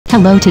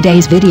Hello,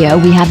 today's video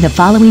we have the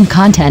following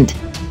content.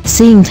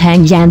 Seeing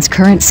Tang Yan's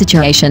current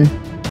situation,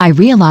 I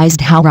realized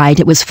how right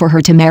it was for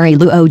her to marry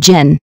Luo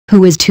Jin,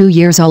 who is 2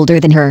 years older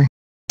than her.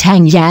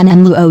 Tang Yan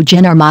and Luo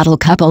Jin are model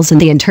couples in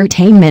the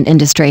entertainment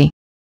industry.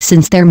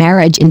 Since their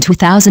marriage in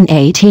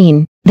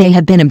 2018, they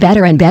have been in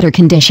better and better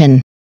condition.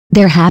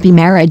 Their happy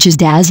marriage is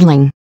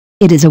dazzling.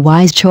 It is a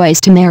wise choice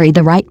to marry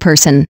the right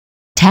person.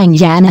 Tang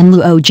Yan and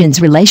Luo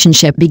Jin's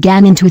relationship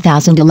began in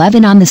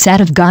 2011 on the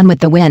set of Gone with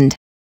the Wind.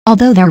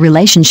 Although their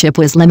relationship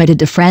was limited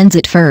to friends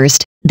at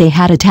first, they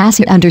had a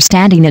tacit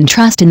understanding and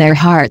trust in their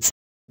hearts.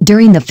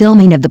 During the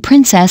filming of The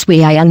Princess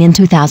We Are Young in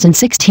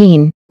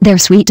 2016, their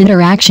sweet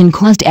interaction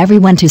caused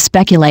everyone to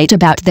speculate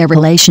about their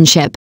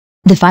relationship.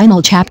 The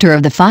final chapter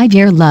of the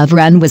 5-year love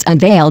run was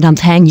unveiled on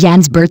Tang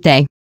Yan's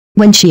birthday.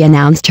 When she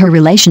announced her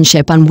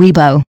relationship on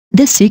Weibo,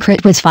 this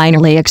secret was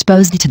finally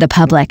exposed to the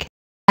public.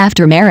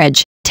 After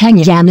marriage, Tang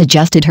Yan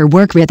adjusted her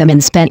work rhythm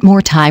and spent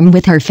more time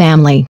with her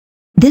family.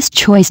 This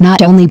choice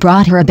not only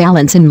brought her a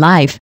balance in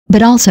life,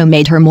 but also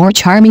made her more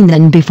charming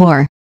than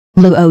before.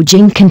 Luo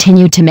Jin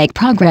continued to make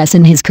progress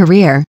in his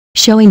career,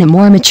 showing a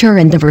more mature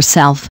and diverse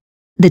self.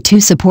 The two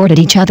supported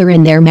each other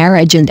in their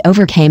marriage and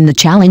overcame the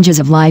challenges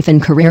of life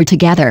and career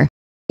together.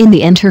 In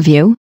the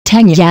interview,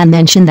 Tang Yan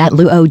mentioned that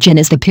Luo Jin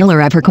is the pillar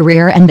of her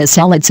career and a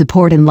solid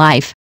support in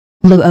life.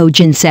 Luo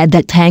Jin said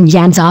that Tang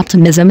Yan's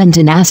optimism and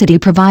tenacity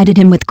provided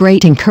him with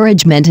great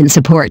encouragement and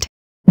support.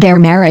 Their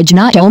marriage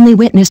not only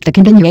witnessed the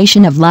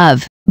continuation of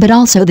love, but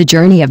also the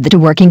journey of the two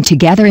working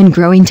together and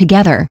growing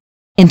together.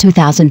 In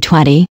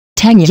 2020,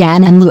 Tang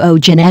Yan and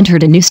Luo Jin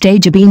entered a new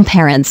stage of being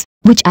parents,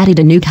 which added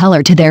a new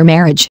color to their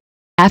marriage.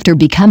 After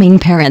becoming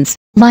parents,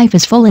 life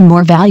is full and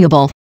more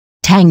valuable.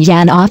 Tang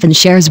Yan often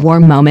shares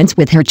warm moments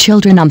with her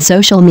children on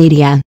social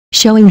media,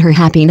 showing her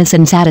happiness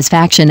and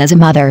satisfaction as a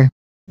mother.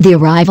 The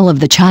arrival of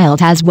the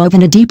child has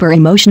woven a deeper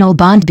emotional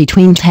bond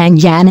between Tang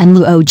Yan and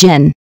Luo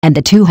Jin, and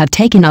the two have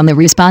taken on the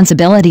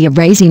responsibility of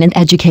raising and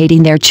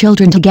educating their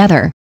children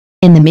together.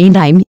 In the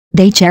meantime,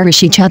 they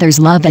cherish each other's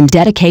love and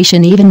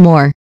dedication even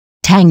more.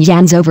 Tang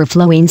Yan's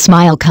overflowing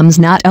smile comes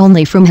not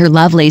only from her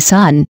lovely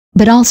son,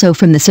 but also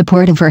from the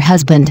support of her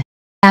husband.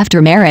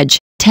 After marriage,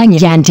 Tang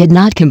Yan did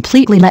not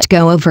completely let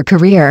go of her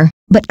career,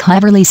 but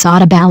cleverly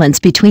sought a balance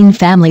between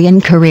family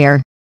and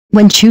career.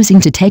 When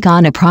choosing to take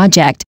on a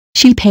project,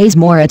 she pays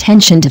more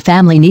attention to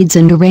family needs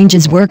and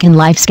arranges work and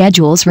life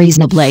schedules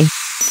reasonably.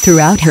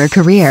 Throughout her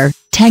career,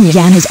 Tang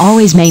Yan has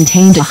always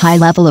maintained a high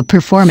level of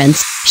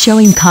performance,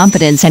 showing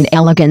confidence and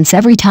elegance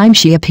every time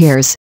she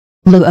appears.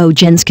 Luo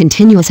Jin's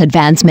continuous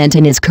advancement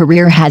in his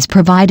career has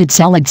provided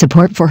solid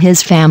support for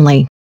his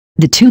family.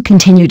 The two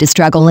continue to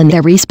struggle in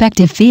their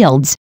respective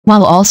fields,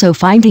 while also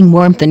finding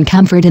warmth and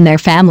comfort in their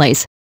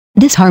families.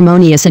 This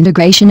harmonious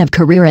integration of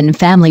career and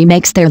family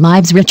makes their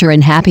lives richer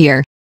and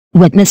happier.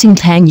 Witnessing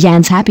Tang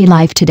Yan's happy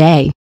life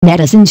today,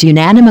 netizens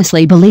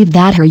unanimously believe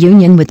that her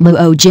union with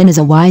Luo Jin is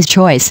a wise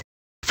choice.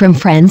 From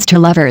friends to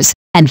lovers,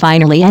 and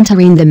finally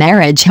entering the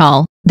marriage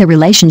hall, the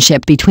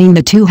relationship between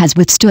the two has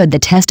withstood the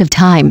test of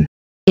time.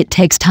 It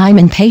takes time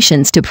and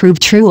patience to prove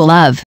true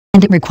love,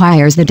 and it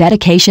requires the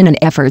dedication and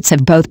efforts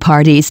of both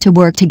parties to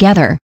work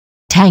together.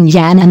 Tang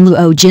Yan and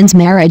Luo Jin's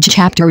marriage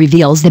chapter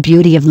reveals the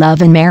beauty of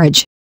love and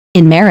marriage.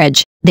 In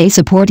marriage, they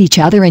support each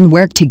other and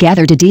work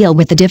together to deal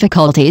with the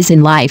difficulties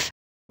in life.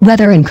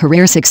 Whether in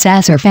career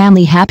success or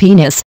family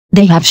happiness,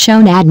 they have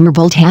shown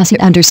admirable tacit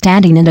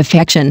understanding and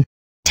affection.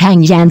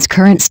 Tang Yan's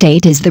current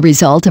state is the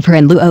result of her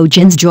and Luo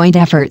Jin's joint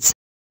efforts.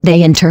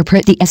 They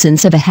interpret the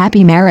essence of a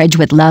happy marriage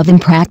with love in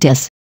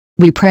practice.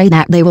 We pray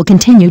that they will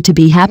continue to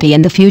be happy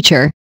in the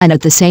future, and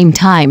at the same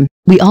time,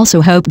 we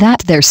also hope that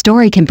their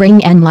story can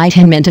bring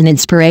enlightenment and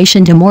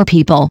inspiration to more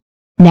people.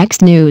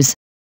 Next news.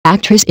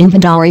 Actress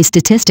inventory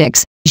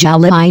statistics, Zhao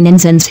Lin and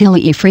Zhen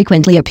Zili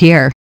frequently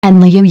appear, and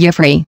Liu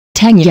Yifrey,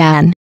 Tang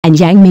Yan, and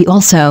Yang Mi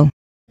also.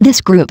 This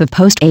group of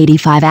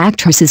post-85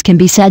 actresses can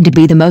be said to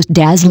be the most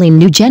dazzling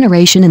new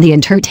generation in the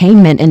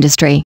entertainment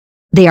industry.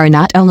 They are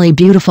not only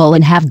beautiful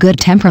and have good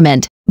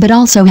temperament, but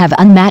also have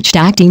unmatched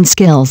acting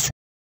skills.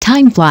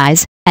 Time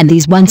flies, and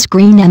these once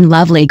green and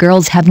lovely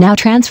girls have now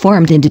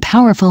transformed into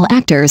powerful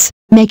actors,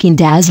 making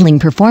dazzling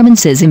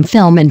performances in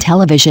film and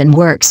television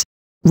works.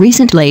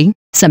 Recently,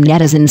 some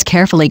netizens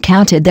carefully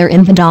counted their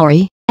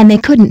inventory, and they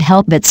couldn't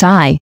help but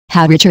sigh,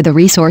 how rich are the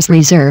resource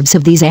reserves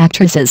of these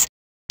actresses.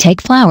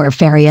 Take Flower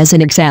Fairy as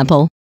an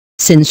example.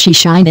 Since she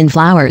shined in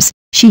Flowers,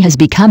 she has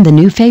become the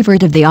new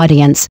favorite of the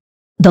audience.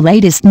 The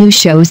latest news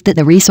shows that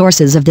the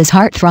resources of this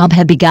heartthrob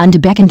have begun to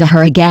beckon to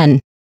her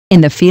again.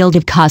 In the field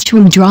of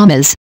costume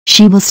dramas,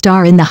 she will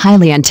star in the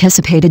highly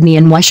anticipated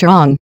Mian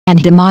Wushirong,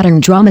 and in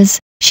modern dramas,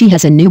 she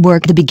has a new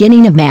work The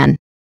Beginning of Man.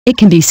 It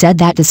can be said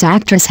that this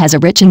actress has a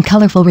rich and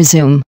colorful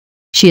resume.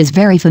 She is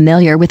very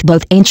familiar with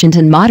both ancient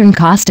and modern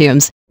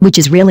costumes, which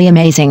is really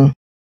amazing.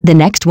 The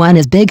next one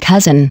is Big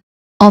Cousin.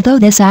 Although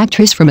this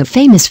actress from a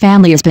famous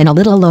family has been a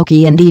little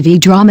low-key in TV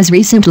dramas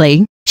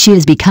recently, she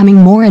is becoming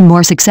more and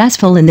more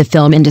successful in the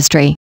film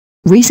industry.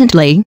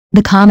 Recently,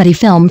 the comedy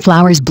film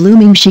Flowers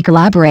Blooming she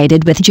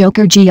collaborated with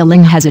Joker Jia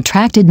Ling has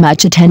attracted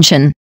much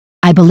attention.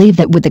 I believe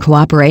that with the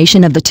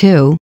cooperation of the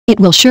two, it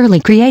will surely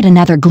create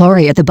another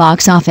glory at the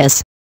box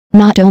office.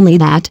 Not only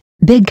that,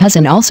 Big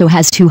Cousin also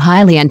has two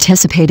highly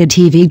anticipated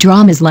TV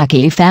dramas,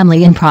 Lucky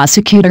Family and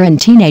Prosecutor and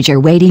Teenager,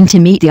 waiting to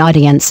meet the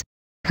audience.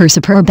 Her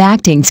superb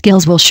acting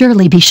skills will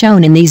surely be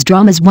shown in these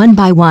dramas one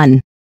by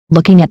one.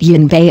 Looking at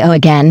Yun Bao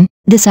again,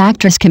 this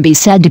actress can be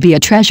said to be a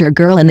treasure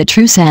girl in the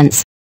true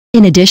sense.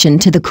 In addition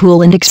to the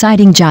cool and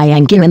exciting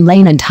Jiang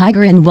Lane and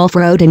Tiger and Wolf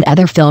Road and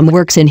other film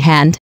works in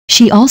hand,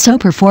 she also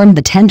performed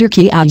the tender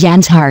Qiao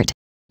Yan's heart.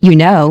 You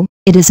know,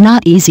 it is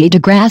not easy to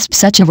grasp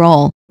such a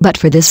role, but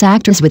for this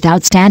actress with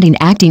outstanding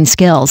acting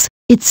skills,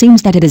 it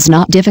seems that it is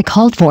not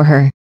difficult for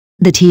her.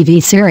 The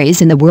TV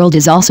series in the world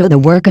is also the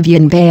work of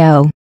Yun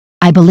Bao.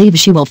 I believe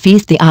she will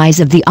feast the eyes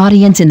of the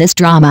audience in this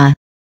drama.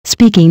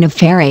 Speaking of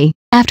Fairy,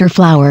 after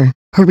Flower,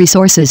 her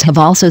resources have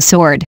also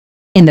soared.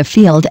 In the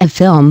field of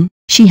film,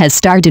 she has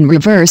starred in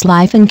Reverse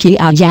Life and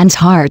Qiao Yan's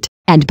Heart,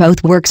 and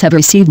both works have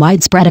received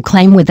widespread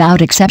acclaim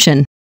without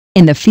exception.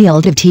 In the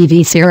field of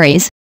TV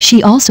series,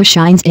 she also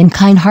shines in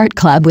Kind Heart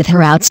Club with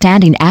her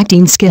outstanding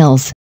acting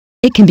skills.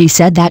 It can be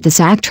said that this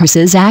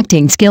actress's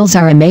acting skills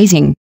are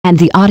amazing, and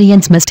the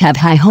audience must have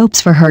high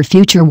hopes for her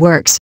future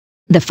works.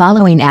 The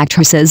following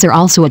actresses are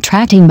also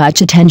attracting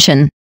much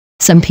attention.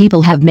 Some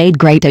people have made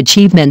great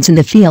achievements in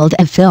the field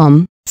of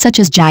film, such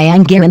as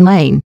Jiang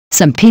Lane.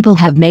 Some people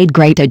have made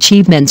great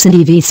achievements in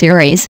TV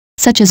series,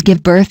 such as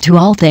Give Birth to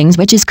All Things,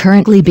 which is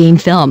currently being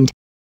filmed.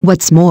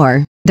 What's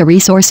more, the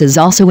resources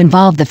also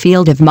involve the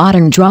field of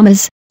modern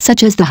dramas,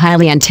 such as the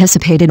highly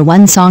anticipated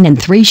One Song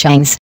and Three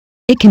Shangs.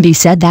 It can be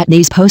said that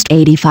these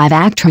post-85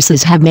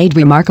 actresses have made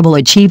remarkable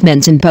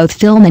achievements in both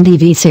film and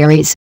TV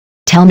series.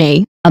 Tell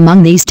me,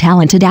 among these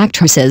talented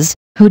actresses,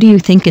 who do you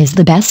think is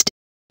the best?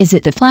 Is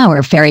it the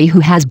Flower Fairy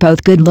who has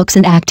both good looks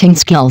and acting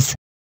skills?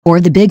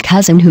 Or the Big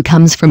Cousin who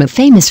comes from a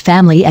famous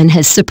family and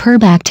has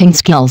superb acting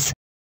skills?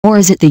 Or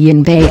is it the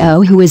Yun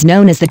Bao who is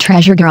known as the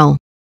Treasure Girl?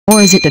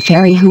 Or is it the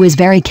Fairy who is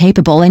very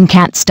capable and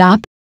can't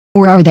stop?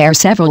 Or are there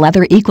several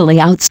other equally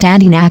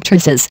outstanding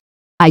actresses?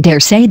 I dare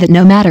say that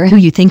no matter who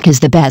you think is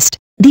the best,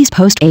 these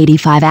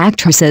post-85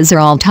 actresses are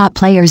all top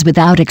players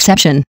without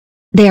exception.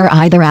 They are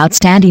either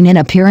outstanding in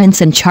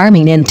appearance and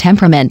charming in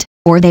temperament,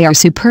 or they are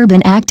superb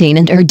in acting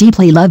and are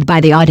deeply loved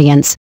by the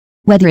audience.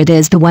 Whether it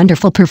is the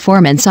wonderful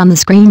performance on the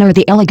screen or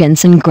the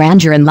elegance and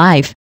grandeur in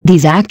life,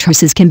 these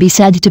actresses can be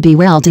said to be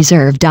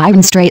well-deserved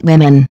Iron Straight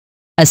women.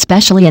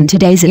 Especially in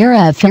today's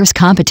era of fierce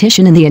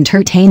competition in the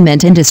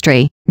entertainment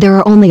industry, there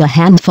are only a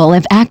handful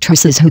of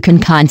actresses who can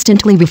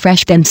constantly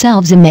refresh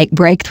themselves and make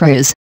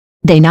breakthroughs.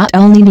 They not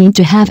only need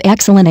to have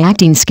excellent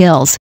acting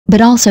skills,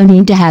 but also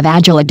need to have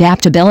agile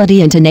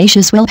adaptability and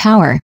tenacious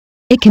willpower.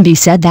 It can be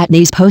said that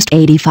these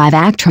post-85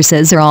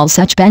 actresses are all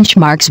such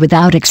benchmarks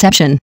without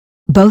exception.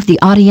 Both the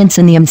audience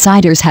and the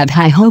insiders have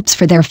high hopes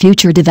for their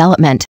future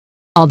development.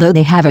 Although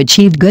they have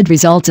achieved good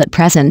results at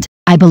present,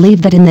 I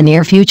believe that in the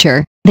near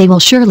future, they will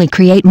surely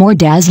create more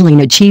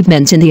dazzling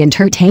achievements in the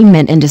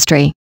entertainment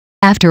industry.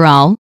 After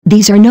all,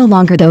 these are no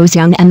longer those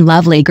young and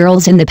lovely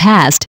girls in the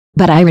past,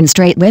 but iron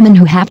straight women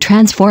who have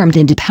transformed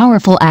into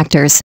powerful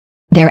actors.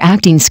 Their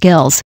acting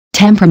skills,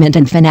 temperament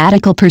and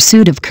fanatical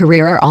pursuit of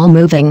career are all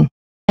moving.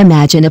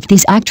 Imagine if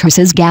these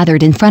actresses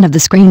gathered in front of the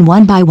screen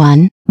one by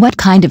one, what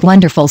kind of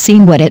wonderful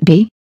scene would it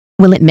be?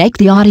 Will it make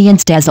the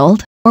audience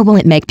dazzled, or will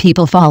it make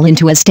people fall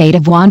into a state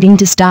of wanting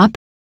to stop?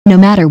 No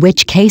matter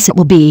which case it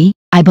will be,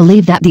 I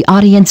believe that the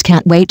audience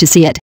can't wait to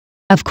see it.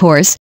 Of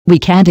course, we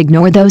can't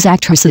ignore those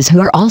actresses who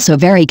are also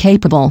very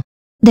capable.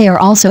 They are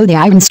also the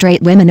iron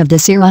straight women of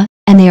this era,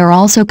 and they are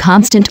also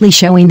constantly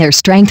showing their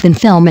strength in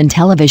film and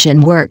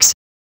television works.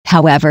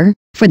 However,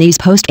 for these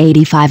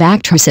post-85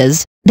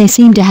 actresses, they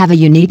seem to have a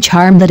unique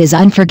charm that is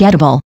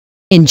unforgettable.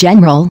 In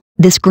general,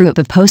 this group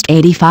of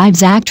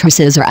post-85's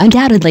actresses are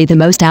undoubtedly the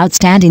most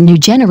outstanding new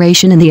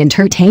generation in the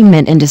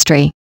entertainment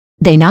industry.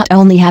 They not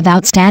only have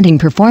outstanding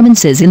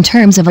performances in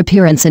terms of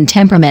appearance and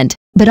temperament,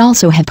 but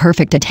also have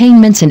perfect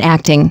attainments in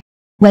acting.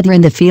 Whether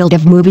in the field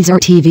of movies or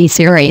TV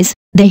series,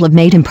 they have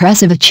made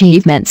impressive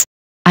achievements.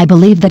 I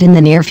believe that in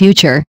the near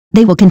future,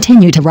 they will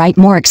continue to write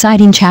more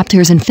exciting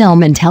chapters in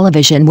film and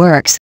television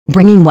works,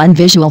 bringing one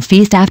visual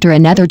feast after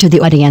another to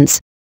the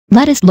audience.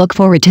 Let us look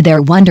forward to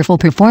their wonderful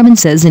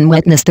performances and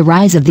witness the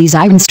rise of these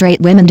iron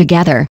straight women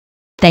together.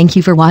 Thank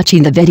you for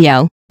watching the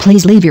video.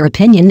 Please leave your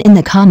opinion in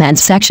the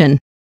comments section.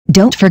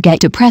 Don't forget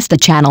to press the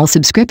channel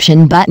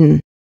subscription button.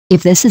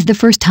 If this is the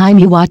first time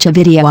you watch a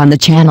video on the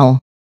channel,